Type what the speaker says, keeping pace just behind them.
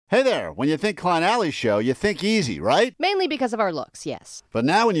Hey there, when you think Klein Alley Show, you think easy, right? Mainly because of our looks, yes. But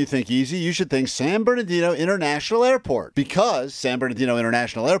now when you think easy, you should think San Bernardino International Airport. Because San Bernardino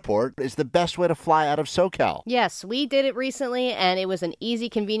International Airport is the best way to fly out of SoCal. Yes, we did it recently, and it was an easy,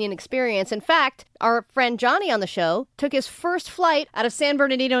 convenient experience. In fact, our friend Johnny on the show took his first flight out of San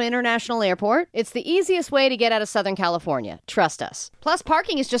Bernardino International Airport. It's the easiest way to get out of Southern California. Trust us. Plus,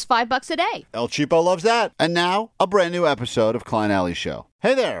 parking is just $5 a day. El Cheapo loves that. And now, a brand new episode of Klein Alley Show.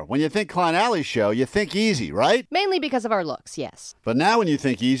 Hey there, when you think Klein Alley Show, you think easy, right? Mainly because of our looks, yes. But now when you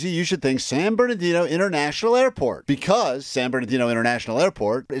think easy, you should think San Bernardino International Airport. Because San Bernardino International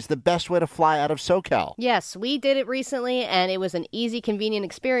Airport is the best way to fly out of SoCal. Yes, we did it recently, and it was an easy, convenient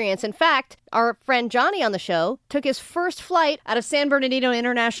experience. In fact, our friend Johnny on the show took his first flight out of San Bernardino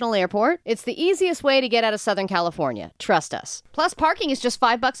International Airport. It's the easiest way to get out of Southern California. Trust us. Plus, parking is just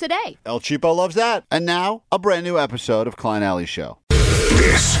 $5 a day. El Cheapo loves that. And now, a brand new episode of Klein Alley Show.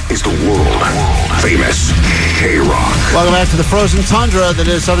 This is the world-famous K-Rock. Welcome back to the frozen tundra that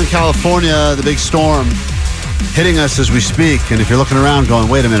is Southern California. The big storm hitting us as we speak. And if you're looking around going,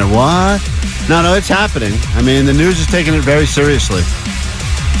 wait a minute, what? No, it's happening. I mean, the news is taking it very seriously.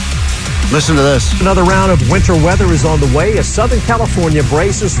 Listen to this. Another round of winter weather is on the way as Southern California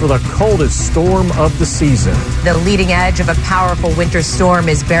braces for the coldest storm of the season. The leading edge of a powerful winter storm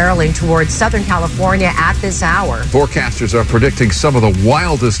is barreling towards Southern California at this hour. Forecasters are predicting some of the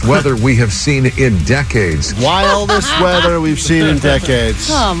wildest weather we have seen in decades. Wildest weather we've seen in decades.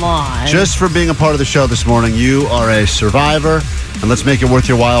 Come on. Just for being a part of the show this morning, you are a survivor. And let's make it worth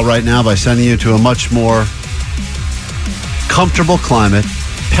your while right now by sending you to a much more comfortable climate.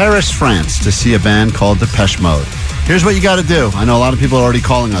 Paris, France, to see a band called Depeche Mode. Here's what you got to do. I know a lot of people are already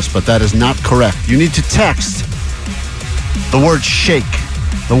calling us, but that is not correct. You need to text the word shake.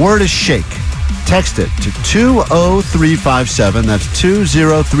 The word is shake. Text it to 20357. That's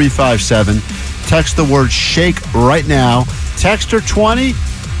 20357. Text the word shake right now. Texter 20.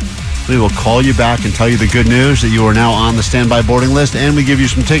 We will call you back and tell you the good news that you are now on the standby boarding list, and we give you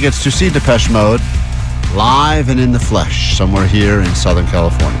some tickets to see Depeche Mode live and in the flesh somewhere here in Southern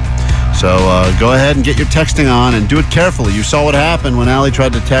California. So go ahead and get your texting on and do it carefully. You saw what happened when Allie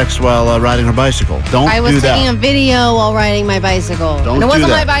tried to text while riding her bicycle. Don't do that. I was taking a video while riding my bicycle. And it wasn't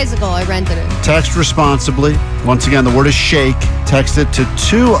my bicycle. I rented it. Text responsibly. Once again, the word is shake. Text it to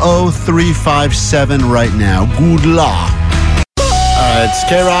 20357 right now. Good luck. It's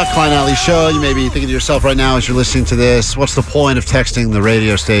K-Rock, Klein Alley Show. You may be thinking to yourself right now as you're listening to this, what's the point of texting the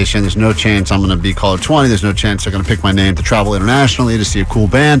radio station? There's no chance I'm going to be caller 20. There's no chance they're going to pick my name to travel internationally to see a cool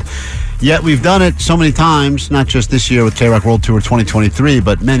band. Yet we've done it so many times, not just this year with K-Rock World Tour 2023,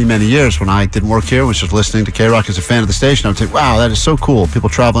 but many, many years when I didn't work here, was just listening to K-Rock as a fan of the station. I would think, wow, that is so cool. People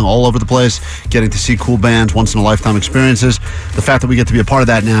traveling all over the place, getting to see cool bands, once-in-a-lifetime experiences. The fact that we get to be a part of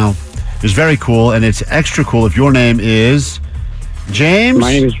that now is very cool, and it's extra cool if your name is James.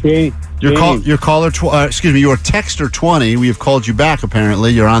 My name is James. Your texter 20. We have called you back,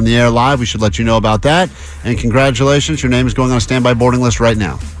 apparently. You're on the air live. We should let you know about that. And congratulations. Your name is going on a standby boarding list right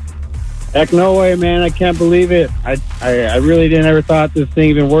now. Heck no way, man. I can't believe it. I really didn't ever thought this thing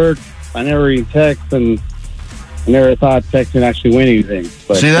even worked. I never even text, and I never thought texting actually win anything.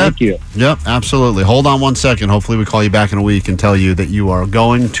 But see that? Thank you. Yep, absolutely. Hold on 1 second. Hopefully we call you back in a week and tell you that you are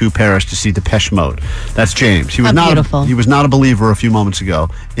going to Paris to see Depeche Mode. That's James. He was not a believer a few moments ago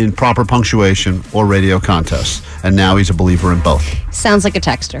in proper punctuation or radio contests, and now he's a believer in both. Sounds like a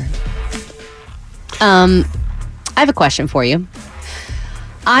texter. I have a question for you.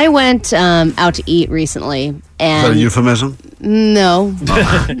 I went out to eat recently. And is that a euphemism? No.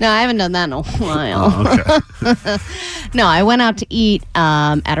 No, I haven't done that in a while. Oh, okay. No, I went out to eat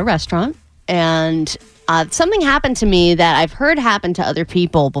at a restaurant, and something happened to me that I've heard happen to other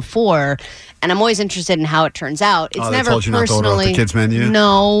people before, and I'm always interested in how it turns out. It's they never told you not to order off the kids' menu?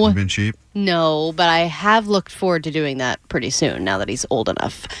 No. You've been cheap? No, but I have looked forward to doing that pretty soon now that he's old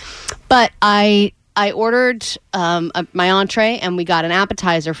enough. But I ordered my entree, and we got an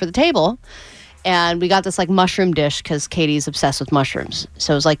appetizer for the table. And we got this like mushroom dish because Katie's obsessed with mushrooms.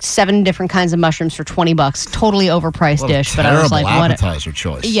 So it was like 7 different kinds of mushrooms for $20. Totally overpriced dish. But I was like, what appetizer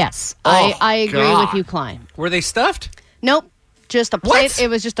choice. Yes. Oh, I agree with you, Klein. Were they stuffed? Nope. Just a plate. What? It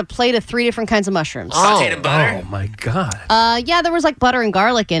was just a plate of 3 different kinds of mushrooms. Sauteed in butter? Oh, my God. Yeah, there was like butter and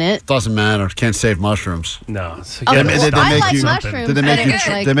garlic in it. Doesn't matter. Can't save mushrooms. No. So Oh, Did well, they I make like you? mushrooms, Did they but make you? it was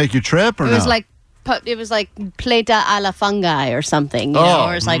like- They make you trip or It no? was like plata alla fungi or something, you know,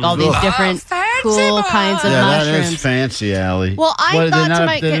 or it's like all these different cool kinds of mushrooms. That is fancy, Allie. Well, I thought to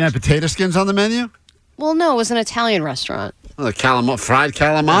my they didn't have potato skins on the menu? Well, no, it was an Italian restaurant. Oh, the fried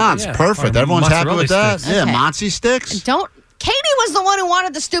calamans. Yeah, Perfect. or Everyone's happy with that. sticks. Yeah, Okay. mozzie sticks. Don't Katie was the one who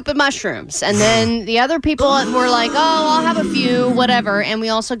wanted the stupid mushrooms. And then the other people were like, oh, I'll have a few, whatever. And we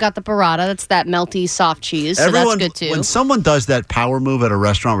also got the burrata. That's that melty soft cheese. So that's good, too. When someone does that power move at a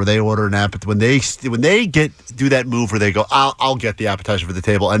restaurant where they order an appetizer, when they do that move where they go, I'll get the appetizer for the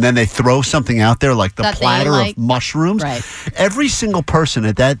table, and then they throw something out there like the platter of mushrooms, right. Every single person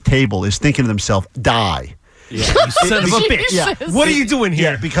at that table is thinking to themselves, die. Yeah, you son of a bitch. Yeah. What are you doing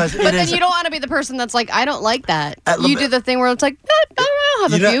here? Yeah, because but then you don't want to be the person that's like, I don't like that. You do the thing where it's like, I'll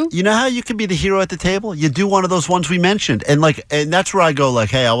have a few. You know how you can be the hero at the table? You do one of those ones we mentioned. And that's where I go like,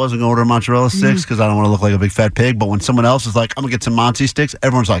 hey, I wasn't going to order mozzarella sticks because I don't want to look like a big fat pig. But when someone else is like, I'm going to get some Monty sticks,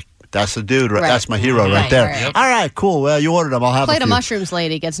 everyone's like, that's the dude. Right? That's my hero right there. Right. All right, cool. Well, you ordered them. I'll have plate a of mushrooms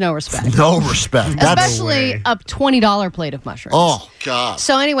lady gets no respect. No respect. Especially a $20 plate of mushrooms. Oh, God.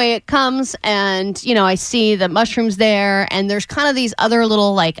 So anyway, it comes and, I see the mushrooms there and there's kind of these other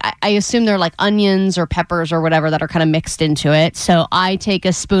little, I assume they're like onions or peppers or whatever that are kind of mixed into it. So I take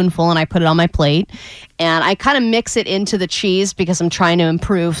a spoonful and I put it on my plate and I kind of mix it into the cheese because I'm trying to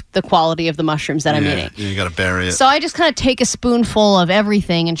improve the quality of the mushrooms that I'm eating. You got to bury it. So I just kind of take a spoonful of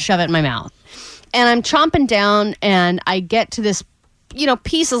everything and shove it in my mouth. And I'm chomping down and I get to this,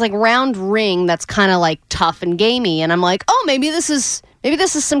 piece of round ring that's kind of like tough and gamey. And I'm like, oh, maybe this is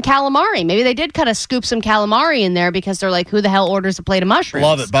some calamari. Maybe they did kind of scoop some calamari in there because they're like, who the hell orders a plate of mushrooms?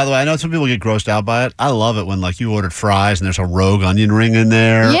 Love it. By the way, I know some people get grossed out by it. I love it when you ordered fries and there's a rogue onion ring in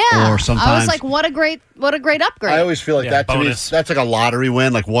there. Yeah. Or sometimes I was like, what a great upgrade. I always feel like that bonus. to me, that's like a lottery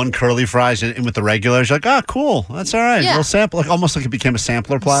win. Like one curly fries in with the regulars. You're like, cool. That's all right. Yeah. Little sample, almost like it became a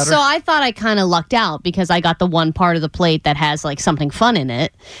sampler platter. So I thought I kind of lucked out because I got the one part of the plate that has something fun in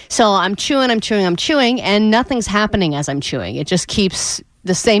it. So I'm chewing, and nothing's happening as I'm chewing. It just keeps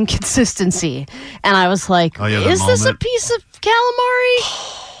the same consistency. And I was like, is this a piece of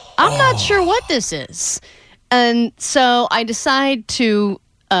calamari? I'm not sure what this is. And so I decide to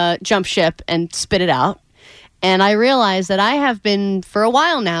jump ship and spit it out. And I realized that I have been, for a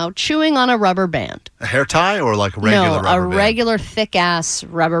while now, chewing on a rubber band. A hair tie or like a regular rubber band? No, a regular thick-ass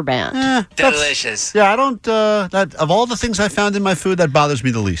rubber band. Delicious. Yeah, I don't, of all the things I found in my food, that bothers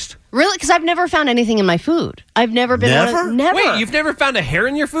me the least. Really? Because I've never found anything in my food. I've never been... Never? Wait, you've never found a hair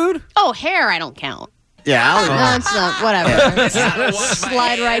in your food? Oh, hair I don't count. Yeah, it's not, whatever.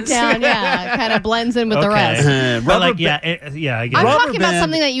 Slide right down, kind of blends in with the rest. I get I'm talking about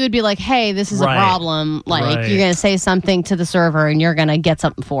something that you would be like, hey, this is a problem. You're going to say something to the server and you're going to get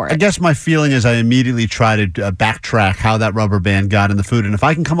something for it. I guess my feeling is I immediately try to backtrack how that rubber band got in the food. And if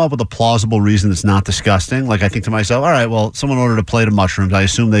I can come up with a plausible reason that's not disgusting, I think to myself, all right, well, someone ordered a plate of mushrooms. I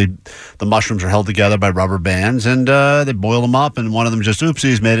assume the mushrooms are held together by rubber bands and they boil them up and one of them just,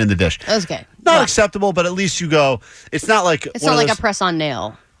 oopsies, made it in the dish. Okay. Not acceptable, but at least you go, it's not like... It's not like a press-on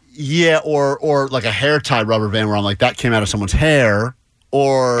nail. Yeah, or like a hair tie rubber band where I'm like, that came out of someone's hair,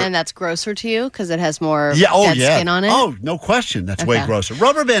 And that's grosser to you because it has more dead skin on it? Oh, no question. That's way grosser.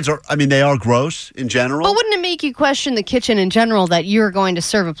 Rubber bands they are gross in general. But wouldn't it make you question the kitchen in general that you're going to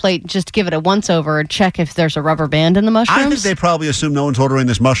serve a plate, just give it a once-over and check if there's a rubber band in the mushrooms? I think they probably assume no one's ordering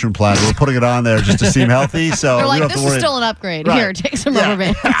this mushroom platter. We're putting it on there just to seem healthy. So they're like, this is still an upgrade. Right. Here, take some rubber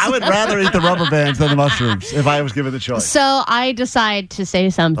bands. I would rather eat the rubber bands than the mushrooms if I was given the choice. So I decide to say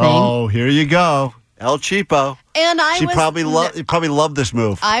something. Oh, here you go. El Cheapo. And She probably loved this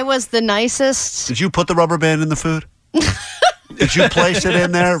move. I was the nicest. Did you put the rubber band in the food? Did you place it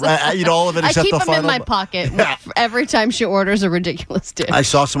in there? Eat all of it except the final? I keep them in my pocket every time she orders a ridiculous dish. I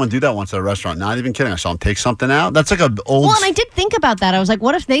saw someone do that once at a restaurant. Not even kidding. I saw him take something out. That's like an old... Well, and I did think about that. I was like,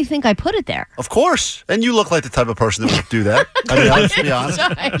 what if they think I put it there? Of course. And you look like the type of person that would do that. I mean, let's be honest.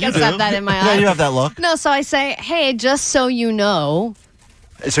 I guess I have that in my eye. Yeah, you have that look. No, so I say, hey, just so you know...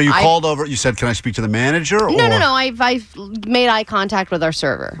 So you called over, you said, can I speak to the manager? No. I've made eye contact with our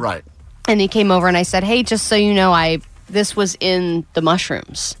server. Right. And he came over and I said, hey, just so you know, this was in the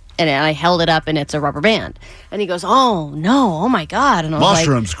mushrooms. And I held it up and it's a rubber band. And he goes, oh, no, oh my God. And I was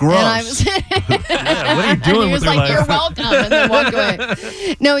mushrooms, like, gross. And I was, what are you doing? And he was like, you're welcome. And then walked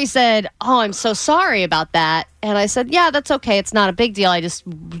away. No, he said, oh, I'm so sorry about that. And I said, yeah, that's okay. It's not a big deal. I just...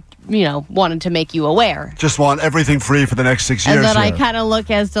 wanted to make you aware. Just want everything free for the next 6 years. And then I kind of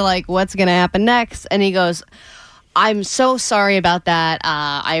look as to what's going to happen next. And he goes, I'm so sorry about that.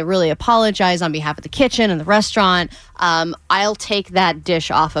 I really apologize on behalf of the kitchen and the restaurant. I'll take that dish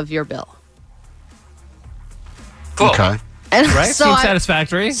off of your bill. Cool. Okay. And right? Seems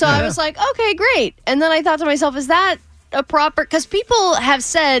satisfactory. So I was like, okay, great. And then I thought to myself, is that a proper... Because people have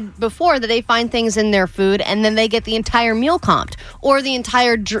said before that they find things in their food and then they get the entire meal comped or the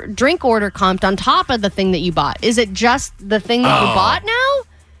entire drink order comped on top of the thing that you bought. Is it just the thing that you bought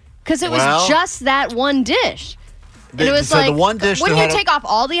now? Because it was just that one dish. And it was so like, the one dish wouldn't that you had a- take off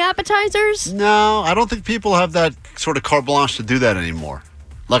all the appetizers? No, I don't think people have that sort of carte blanche to do that anymore.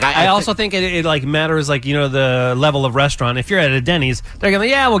 Like I also think it like matters, like, you know, the level of restaurant. If you're at a Denny's, they're going to,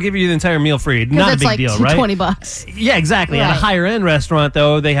 yeah, we'll give you the entire meal free. Not a it's big like deal, right? $20. Yeah, exactly. At Right. a higher end restaurant,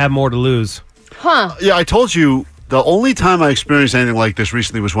 though, they have more to lose. Huh. Yeah, I told you the only time I experienced anything like this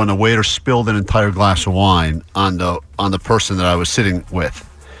recently was when the waiter spilled an entire glass of wine on the person that I was sitting with,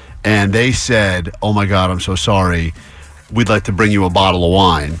 and they said, "Oh my God, I'm so sorry. We'd like to bring you a bottle of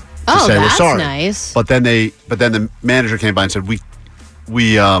wine to Oh, say we're that's sorry." nice. But then the manager came by and said,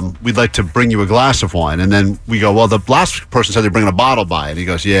 we'd like to bring you a glass of wine. And then we go, well, the last person said they're bringing a bottle by. And he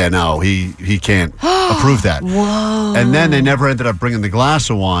goes, yeah, no, he can't approve that. Whoa. And then they never ended up bringing the glass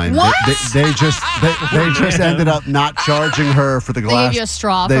of wine. What? They just ended up not charging her for the They glass. gave you a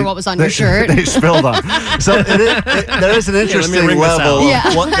straw for what was on your they- shirt. They spilled on. So there is an interesting ring this level out.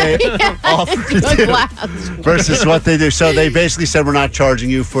 of what they offer to Good do glass. versus what they do. So they basically said, we're not charging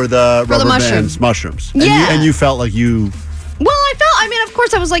you for the For the rubber bands, mushrooms. Yeah. And you felt like you... Well, I mean, of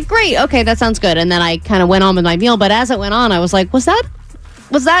course, I was like, great, okay, that sounds good. And then I kind of went on with my meal. But as it went on, I was like, did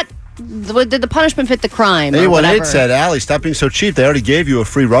the punishment fit the crime? Hey, or what whatever? Nate said, Allie, stop being so cheap. They already gave you a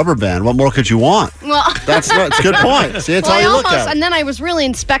free rubber band. What more could you want? Well, It's a good point. See, it's well, how I you look almost, at it. and then I was really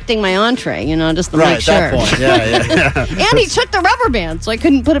inspecting my entree, just to Right, make sure. that point. Yeah. And he took the rubber band, so I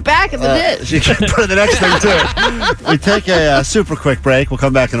couldn't put it back in the dish. You can put it the next thing, too. We take a super quick break. We'll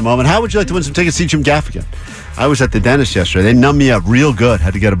come back in a moment. How would you like to win some tickets to see Jim Gaffigan? I was at the dentist yesterday. They numbed me up real good.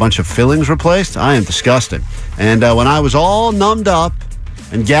 Had to get a bunch of fillings replaced. I am disgusting. And when I was all numbed up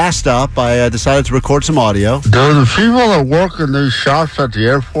and gassed up, I decided to record some audio. Do the people that work in these shops at the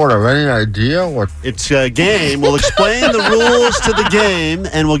airport have any idea what... It's a game. We'll explain the rules to the game,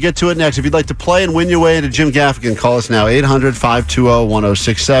 and we'll get to it next. If you'd like to play and win your way into Jim Gaffigan, call us now,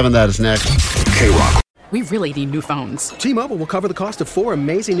 800-520-1067. That is next. K-Rock. We really need new phones. T-Mobile will cover the cost of 4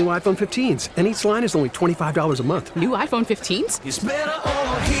 amazing new iPhone 15s, and each line is only $25 a month. New iPhone 15s?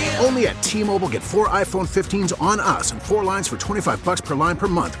 Only at T-Mobile, get 4 iPhone 15s on us and 4 lines for $25 per line per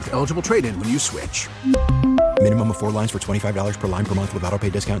month with eligible trade-in when you switch. Minimum of 4 lines for $25 per line per month with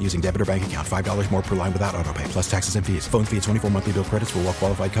autopay discount using debit or bank account. $5 more per line without autopay, plus taxes and fees. Phone fee at 24 monthly bill credits for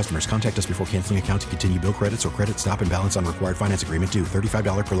well-qualified customers. Contact us before canceling account to continue bill credits or credit stop and balance on required finance agreement due.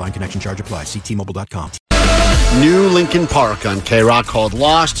 $35 per line connection charge applies. See T-Mobile.com. New Linkin Park on K-Rock called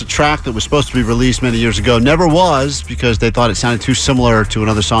Lost, a track that was supposed to be released many years ago. Never was, because they thought it sounded too similar to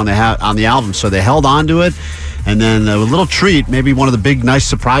another song they had on the album, so they held on to it. And then a little treat, maybe one of the big, nice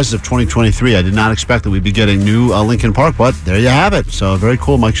surprises of 2023. I did not expect that we'd be getting new Linkin Park, but there you have it. So very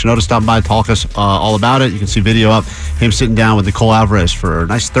cool. Mike Shinoda stopped by to talk us all about it. You can see video up, him sitting down with Nicole Alvarez for a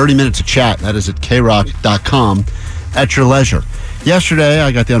nice 30 minutes of chat. That is at krock.com at your leisure. Yesterday,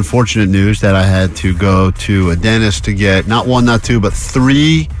 I got the unfortunate news that I had to go to a dentist to get not one, not two, but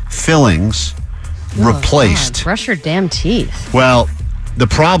 3 fillings replaced. God, brush your damn teeth. Well, the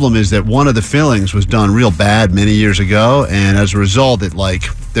problem is that one of the fillings was done real bad many years ago, and as a result,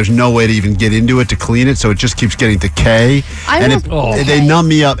 there's no way to even get into it to clean it, so it just keeps getting decay. They numb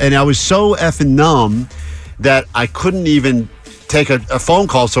me up, and I was so effing numb that I couldn't even take a phone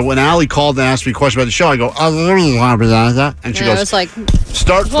call. So when Allie called and asked me a question about the show, I go, and she goes, it's like,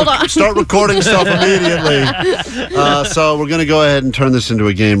 start recording stuff immediately. So we're going to go ahead and turn this into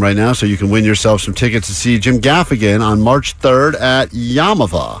a game right now so you can win yourself some tickets to see Jim Gaffigan on March 3rd at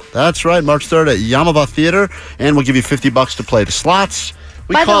Yamava. That's right, March 3rd at Yamava Theater, and we'll give you $50 to play the slots.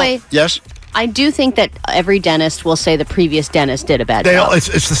 By the way, yes? I do think that every dentist will say the previous dentist did a bad job.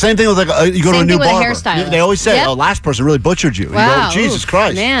 It's the same thing with you go to a new barber. They always say, "Oh, last person really butchered you." Wow, you go, Jesus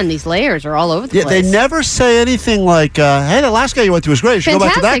Christ, man, these layers are all over the place. They never say anything like, "Hey, the last guy you went to was great. You should go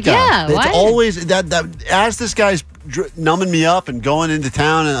back to that guy." Yeah, it's always that. As this guy's numbing me up and going into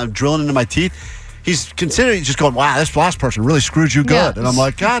town and I'm drilling into my teeth, he's considering just going, "Wow, this last person really screwed you good," and I'm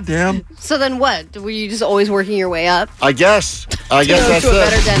like, "God damn." So then what? Were you just always working your way up? I guess that's to a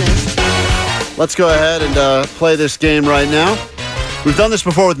better dentist. Let's go ahead and play this game right now. We've done this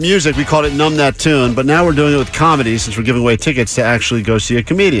before with music. We called it Numb That Tune, but now we're doing it with comedy since we're giving away tickets to actually go see a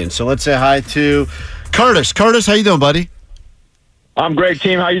comedian. So let's say hi to Curtis. Curtis, how you doing, buddy? I'm great,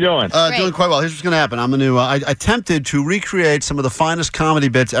 team. How you doing? Doing quite well. Here's what's going to happen. I'm going to. I attempted to recreate some of the finest comedy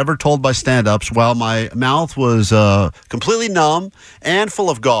bits ever told by stand-ups while my mouth was completely numb and full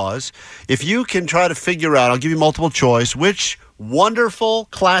of gauze. If you can try to figure out, I'll give you multiple choice, which wonderful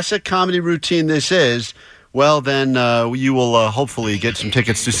classic comedy routine this is, well, then you will hopefully get some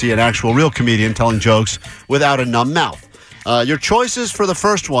tickets to see an actual real comedian telling jokes without a numb mouth. Your choices for the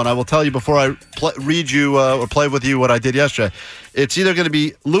first one, I will tell you before I read you or play with you what I did yesterday. It's either going to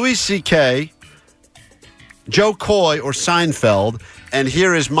be Louis C.K., Joe Coy or Seinfeld, and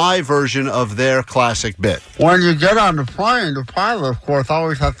here is my version of their classic bit. When you get on the plane, the pilot, of course,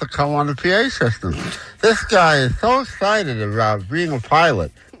 always has to come on the PA system. This guy is so excited about being a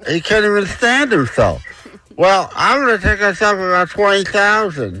pilot, he can't even stand himself. Well, I'm going to take us up about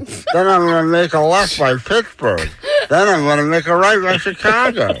 20,000. Then I'm going to make a left by Pittsburgh. Then I'm going to make a right by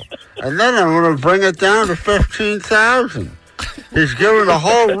Chicago. And then I'm going to bring it down to 15,000. He's giving the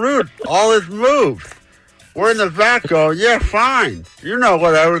whole route all his moves. We're in the back going, yeah, fine. You know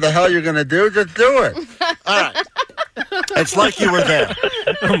whatever the hell you're going to do, just do it. All right. It's like you were there.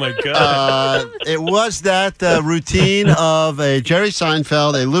 Oh, my God. It was that routine of a Jerry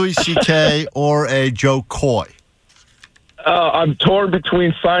Seinfeld, a Louis C.K., or a Joe Coy. I'm torn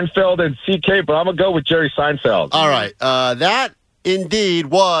between Seinfeld and CK, but I'm going to go with Jerry Seinfeld. All right. That indeed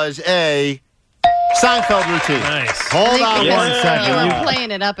was a Seinfeld routine. Nice. Hold on You one were second.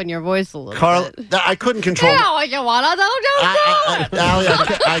 playing it up in your voice a little Carl, bit. I couldn't control. Yeah, what you want to do? Allie,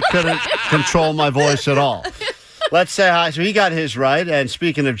 I couldn't control my voice at all. Let's say hi. So he got his right. And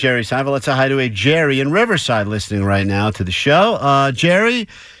speaking of Jerry Seinfeld, let's say hi to a Jerry in Riverside listening right now to the show. Jerry,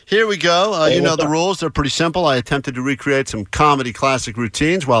 here we go. You know the rules. They're pretty simple. I attempted to recreate some comedy classic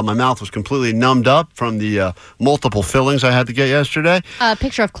routines while my mouth was completely numbed up from the multiple fillings I had to get yesterday. A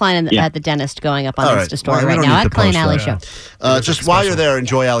picture of Klein at the dentist going up on All right. Insta story Well, we right don't now need at to Klein post Alley that. Show. Just while you're there,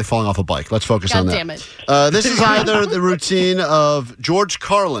 enjoy Allie falling off a bike. Let's focus on that. damn it. This is either the routine of George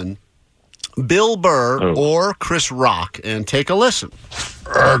Carlin, Bill Burr, or Chris Rock, and take a listen.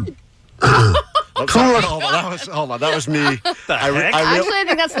 Hold on, that was me. Actually, I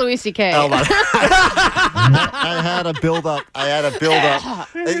think that's Louis C.K. Hold on. I had a build up.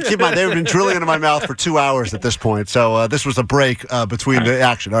 Keep in mind, they've been drilling into my mouth for 2 hours at this point. So this was a break between the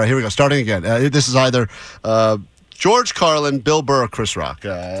action. All right, here we go. Starting again. This is either George Carlin, Bill Burr, or Chris Rock.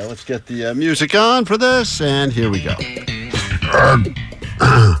 Let's get the music on for this, and here we go.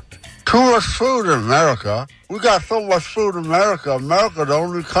 Too much food in America. We got so much food in America. America, the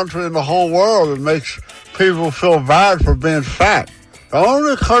only country in the whole world that makes people feel bad for being fat. The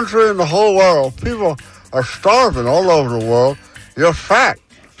only country in the whole world, people are starving all over the world. You're fat.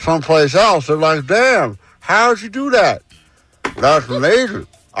 Someplace else, they're like, damn, how'd you do that? That's amazing.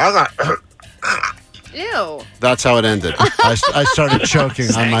 I got... Ew. That's how it ended. I started choking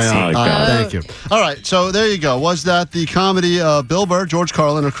on my own. Thank you. All right, so there you go. Was that the comedy of Bill Burr, George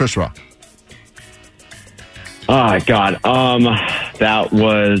Carlin, or Chris Rock? Oh, God. That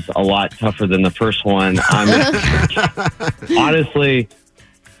was a lot tougher than the first one. Honestly,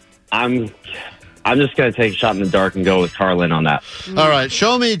 I'm just going to take a shot in the dark and go with Carlin on that. All right,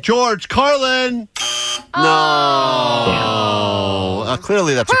 show me George Carlin. No.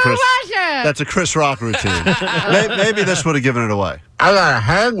 Clearly that's a Chris Rock routine. Maybe this would have given it away. I got to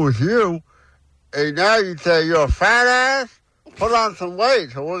hang with you. And now you say you're a fat ass? Put on some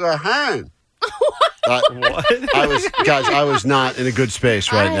weight so we're going to hang. I was not in a good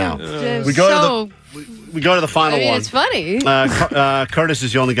space right now. We go to the final one. It's funny. Curtis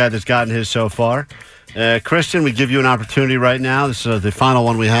is the only guy that's gotten his so far. Kristen, we give you an opportunity right now. This is the final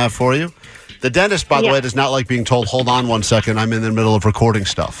one we have for you. The dentist, by the way, does not like being told, hold on one second, I'm in the middle of recording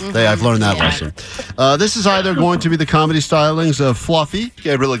stuff. I've learned that lesson. This is either going to be the comedy stylings of Fluffy,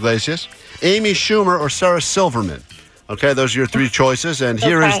 Gabriel Iglesias, Amy Schumer, or Sarah Silverman. Okay, those are your three choices, and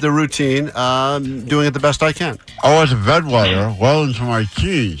here is the routine, doing it the best I can. I was a bedwetter well into my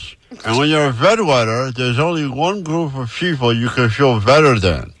teens. And when you're a bedwetter, there's only one group of people you can feel better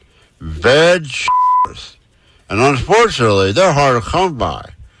than. Veg-ers. And unfortunately, they're hard to come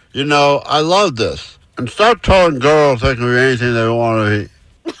by. You know, I love this. And stop telling girls they can be anything they want to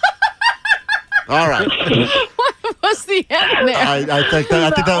be. All right. What's the end there? I think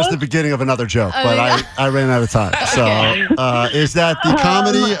that was the beginning of another joke, but I ran out of time. So, is that the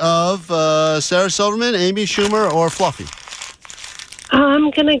comedy of Sarah Silverman, Amy Schumer, or Fluffy?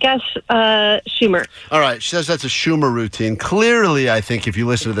 I'm going to guess Schumer. All right. She says that's a Schumer routine. Clearly, I think if you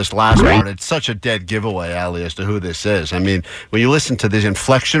listen to this last part, it's such a dead giveaway, Allie, as to who this is. I mean, when you listen to this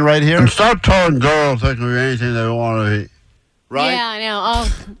inflection right here. And stop telling girls they can be anything they want to be. Right? Yeah, I know.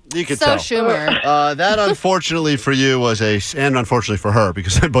 Oh, you could so tell. Schumer. That, unfortunately for you, and unfortunately for her,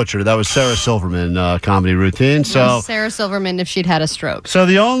 because I butchered it, that was Sarah Silverman comedy routine. So Sarah Silverman if she'd had a stroke. So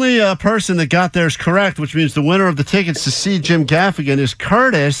the only person that got theirs correct, which means the winner of the tickets to see Jim Gaffigan, is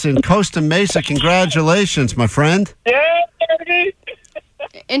Curtis in Costa Mesa. Congratulations, my friend.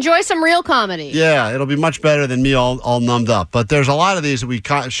 Enjoy some real comedy. Yeah, it'll be much better than me all numbed up. But there's a lot of these that we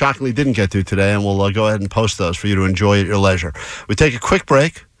shockingly didn't get to today, and we'll go ahead and post those for you to enjoy at your leisure. We take a quick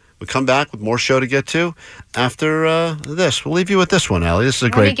break. We'll come back with more show to get to after this. We'll leave you with this one, Allie. This is a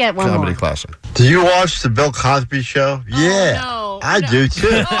Let me great get one comedy more. classic. Do you watch the Bill Cosby Show? Yeah, no, I do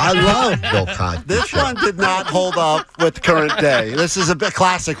too. I love Bill Cosby. This one did not hold up with current day. This is a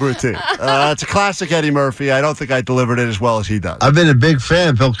classic routine. It's a classic Eddie Murphy. I don't think I delivered it as well as he does. I've been a big fan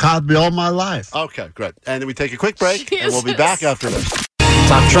of Bill Cosby all my life. Okay, great. And then we take a quick break, and we'll be back after this.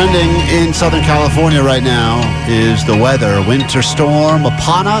 Top trending in Southern California right now is the weather. Winter storm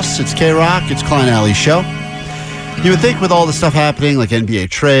upon us. It's K-Rock. It's Klein Alley Show. You would think with all the stuff happening, like NBA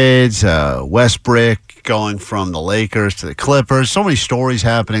trades, Westbrook going from the Lakers to the Clippers, so many stories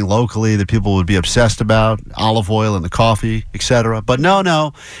happening locally that people would be obsessed about, olive oil in the coffee, etc. But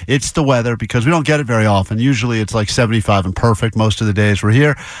no, it's the weather because we don't get it very often. Usually it's like 75 and perfect most of the days we're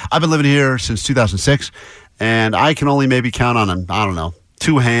here. I've been living here since 2006, and I can only maybe count on, I don't know,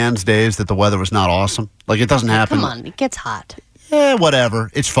 2 hands days that the weather was not awesome. Like, it doesn't happen. Come on, it gets hot.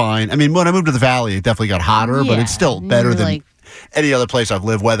 Whatever. It's fine. I mean, when I moved to the Valley, it definitely got hotter, but it's still better than any other place I've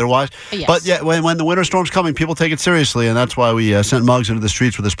lived weather-wise. Yes. But yeah, when the winter storm's coming, people take it seriously, and that's why we sent Muggs into the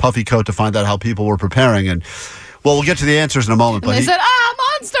streets with his puffy coat to find out how people were preparing. And, well, we'll get to the answers in a moment. And But they said,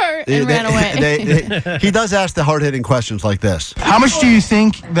 monster, and ran away. he does ask the hard-hitting questions like this. How much do you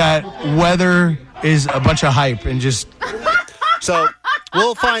think that weather is a bunch of hype and just... So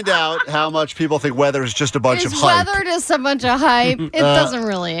we'll find out how much people think weather is just a bunch of hype. Weather just a bunch of hype. It doesn't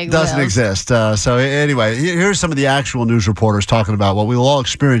really exist. Doesn't exist. So anyway, here's some of the actual news reporters talking about what we will all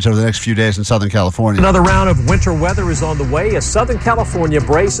experience over the next few days in Southern California. Another round of winter weather is on the way as Southern California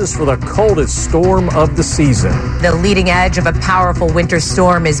braces for the coldest storm of the season. The leading edge of a powerful winter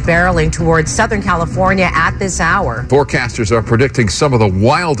storm is barreling towards Southern California at this hour. Forecasters are predicting some of the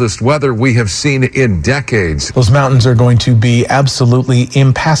wildest weather we have seen in decades. Those mountains are going to be absolutely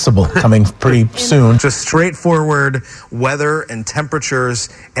impassable coming pretty soon. Just straightforward weather and temperatures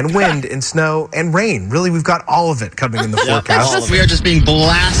and wind and snow and rain. Really, we've got all of it coming in the forecast. We are just being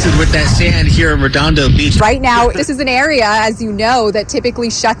blasted with that sand here in Redondo Beach. Right now, this is an area, as you know, that typically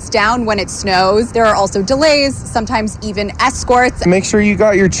shuts down when it snows. There are also delays, sometimes even escorts. Make sure you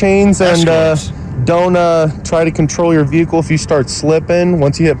got your chains and don't try to control your vehicle if you start slipping.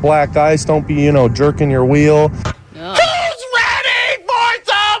 Once you hit black ice, don't be, jerking your wheel.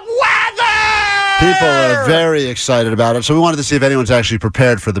 People are very excited about it, so we wanted to see if anyone's actually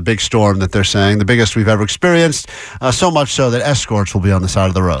prepared for the big storm that they're saying, the biggest we've ever experienced, so much so that escorts will be on the side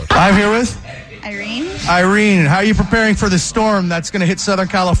of the road. I'm here with Irene. Irene, how are you preparing for the storm that's going to hit Southern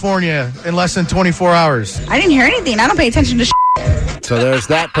California in less than 24 hours? I didn't hear anything. I don't pay attention to So there's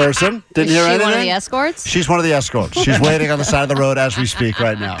that person. Didn't hear anything? Is she one of the escorts? She's one of the escorts. She's waiting on the side of the road as we speak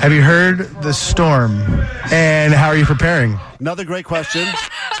right now. Have you heard the storm, and how are you preparing? Another great question.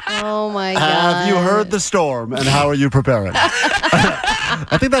 Oh, my God. Have you heard the storm, and how are you preparing?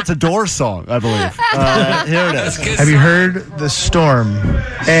 I think that's a Doors song, I believe. Here it is. Have you heard the storm,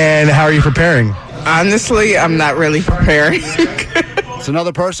 and how are you preparing? Honestly, I'm not really preparing. It's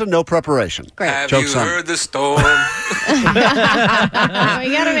another person, no preparation. Great. Have Joke's you on. heard the storm? We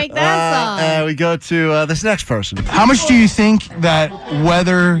got to make that song. We go to this next person. How much do you think that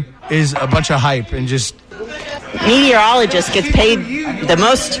weather is a bunch of hype and just... Meteorologist gets paid the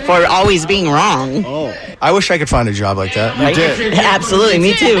most for always being wrong. Oh. I wish I could find a job like that. Right? Absolutely,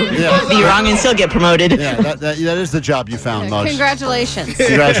 me too. Yeah. Be wrong and still get promoted. Yeah, that is the job you found, Muggs. Congratulations.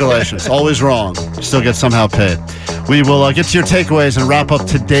 Congratulations. Always wrong. Still get somehow paid. We will get to your takeaways and wrap up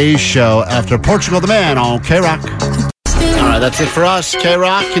today's show after Portugal the Man on K-Rock. All right, that's it for us.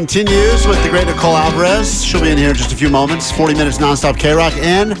 K-Rock continues with the great Nicole Alvarez. She'll be in here in just a few moments. 40 minutes nonstop K-Rock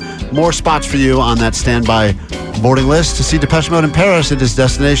and more spots for you on that standby boarding list to see Depeche Mode in Paris. It is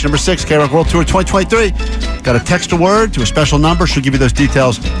destination number 6, K-Rock World Tour 2023. Got to text a word to a special number. She'll give you those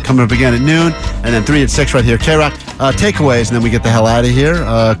details coming up again at noon. And then 3 at 6 right here, K-Rock. Takeaways, and then we get the hell out of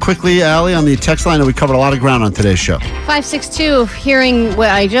here. Quickly, Allie, on the text line, we covered a lot of ground on today's show. 562, hearing what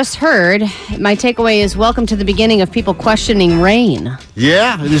I just heard, my takeaway is welcome to the beginning of people questioning rain.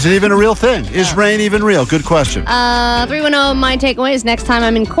 Yeah, is it even a real thing? Is rain even real? Good question. 310, my takeaway is next time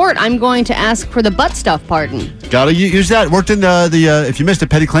I'm in court, I'm going to ask for the butt stuff pardon. Got to use that. Worked in the if you missed it,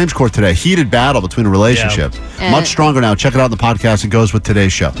 Petty Claims Court today. Heated battle between a relationship. Yeah. Much stronger now. Check it out in the podcast. It goes with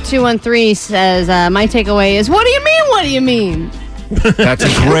today's show. 213 says, my takeaway is, what do you mean? What do you mean? That's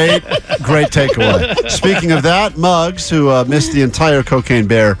a great takeaway. Speaking of that, Muggs, who missed the entire Cocaine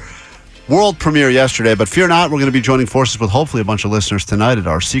Bear world premiere yesterday, but fear not, we're going to be joining forces with hopefully a bunch of listeners tonight at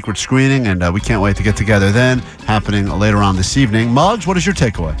our secret screening, and we can't wait to get together then, happening later on this evening. Muggs, what is your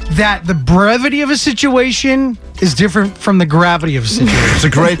takeaway? That the brevity of a situation is different from the gravity of a situation. It's a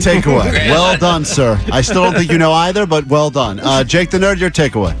great takeaway. Well done, sir. I still don't think you know either, but well done. Jake the Nerd, your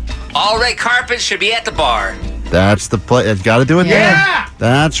takeaway. All red carpets should be at the bar. That's the play. You got to do it there.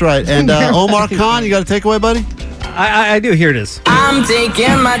 That's right. And Omar Khan, you got a takeaway, buddy? I do. Here it is. I'm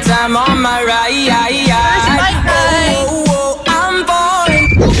taking my time on my ride. I'm falling.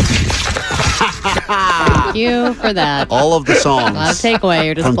 Thank you for that. All of the songs Not a takeaway.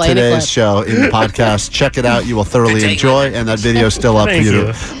 You're just from playing a today's clip. show in the podcast. Check it out. You will thoroughly enjoy. And that video is still up for you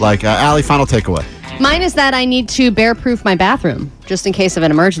to like. Allie, final takeaway. Mine is that I need to bear-proof my bathroom just in case of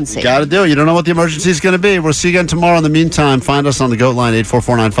an emergency. Got to do it. You don't know what the emergency is going to be. We'll see you again tomorrow. In the meantime, find us on the GOAT line,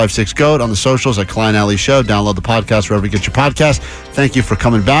 844-956-GOAT, on the socials at Klein Alley Show. Download the podcast wherever you get your podcast. Thank you for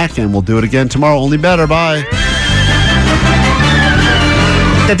coming back, and we'll do it again tomorrow. Only better. Bye.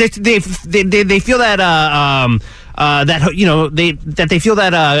 That they feel that that you know they feel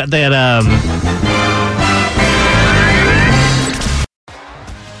that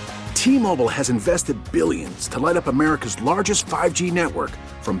T-Mobile has invested billions to light up America's largest 5G network,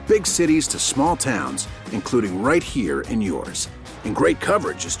 from big cities to small towns, including right here in yours. And great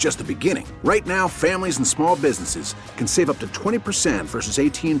coverage is just the beginning. Right now, families and small businesses can save up to 20% versus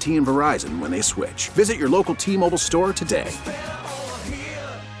AT&T and Verizon when they switch. Visit your local T-Mobile store today.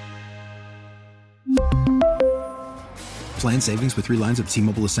 Plan savings with 3 lines of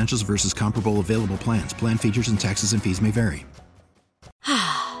T-Mobile Essentials versus comparable available plans. Plan features and taxes and fees may vary.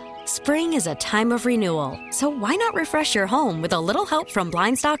 Spring is a time of renewal, so why not refresh your home with a little help from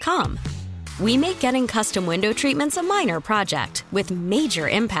Blinds.com? We make getting custom window treatments a minor project with major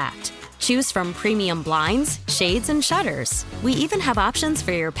impact. Choose from premium blinds, shades, and shutters. We even have options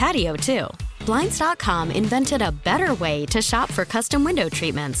for your patio, too. Blinds.com invented a better way to shop for custom window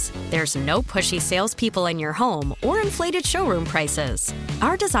treatments. There's no pushy salespeople in your home or inflated showroom prices.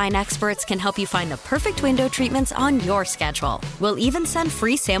 Our design experts can help you find the perfect window treatments on your schedule. We'll even send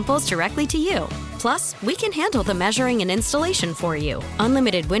free samples directly to you. Plus, we can handle the measuring and installation for you.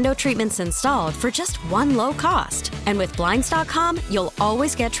 Unlimited window treatments installed for just one low cost. And with Blinds.com, you'll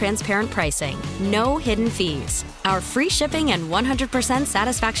always get transparent pricing. No hidden fees. Our free shipping and 100%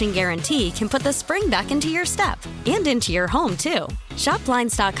 satisfaction guarantee can put the spring back into your step and into your home, too. Shop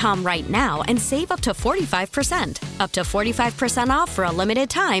Blinds.com right now and save up to 45%. Up to 45% off for a limited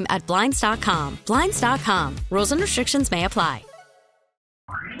time at Blinds.com. Blinds.com. Rules and restrictions may apply.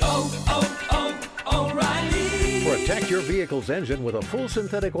 Protect your vehicle's engine with a full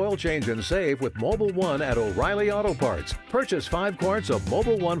synthetic oil change and save with Mobil 1 at O'Reilly Auto Parts. Purchase 5 quarts of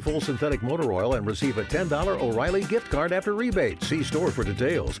Mobil 1 full synthetic motor oil and receive a $10 O'Reilly gift card after rebate. See store for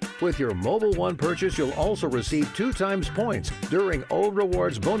details. With your Mobil 1 purchase, you'll also receive 2 times points during Old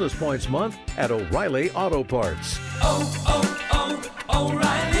Rewards Bonus Points Month at O'Reilly Auto Parts.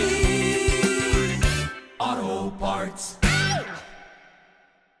 O'Reilly.